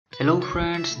Hello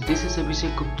friends, this is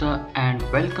Abhishek Gupta and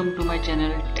welcome to my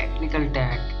channel Technical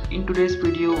Tech. In today's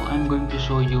video, I am going to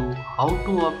show you how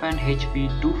to open HP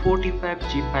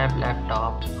 245G5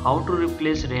 laptop, how to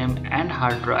replace RAM and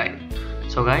hard drive.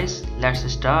 So guys,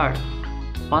 let's start.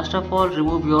 First of all,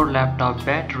 remove your laptop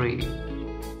battery.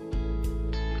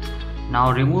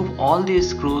 Now remove all the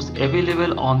screws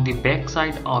available on the back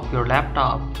side of your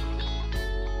laptop.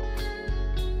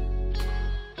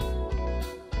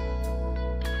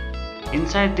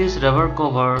 Inside this rubber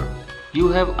cover, you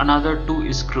have another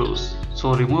 2 screws,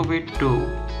 so remove it too.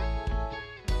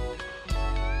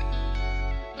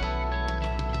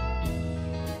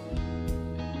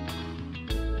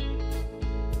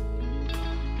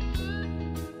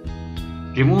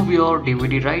 Remove your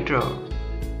DVD writer.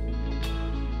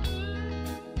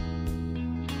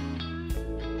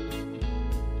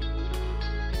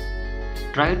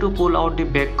 Try to pull out the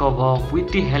back cover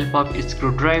with the help of a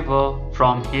screwdriver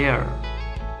from here.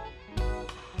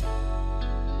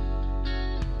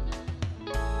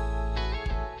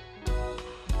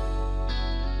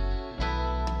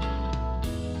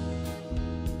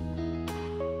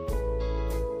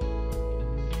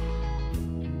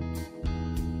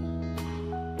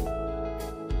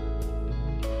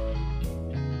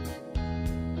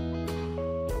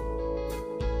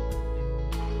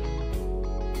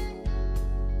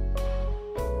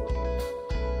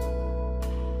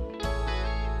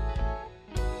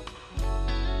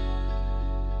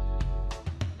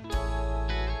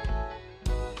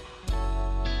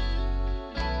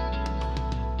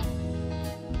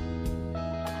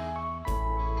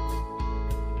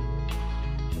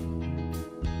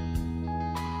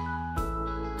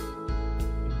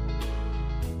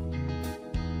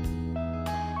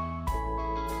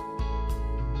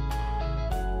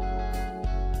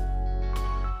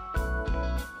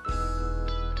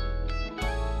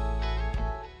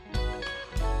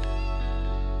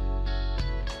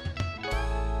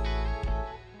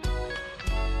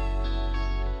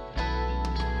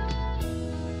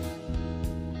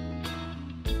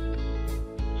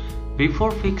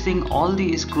 Before fixing all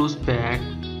the screws back,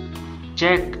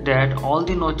 check that all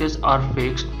the notches are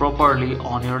fixed properly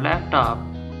on your laptop.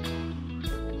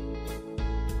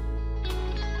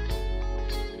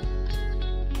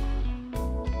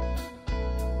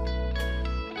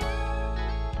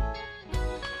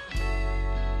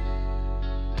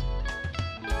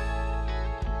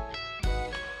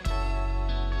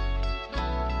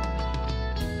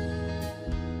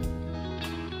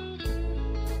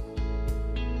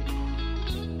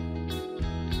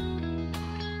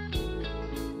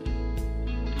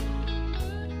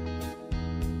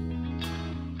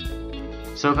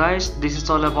 So guys, this is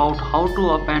all about how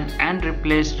to open and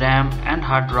replace RAM and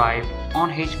hard drive on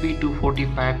HP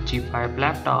 245G5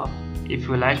 laptop. If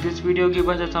you like this video, give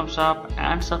us a thumbs up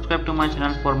and subscribe to my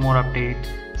channel for more updates.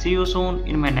 See you soon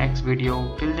in my next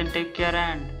video. Till then, take care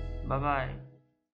and bye bye.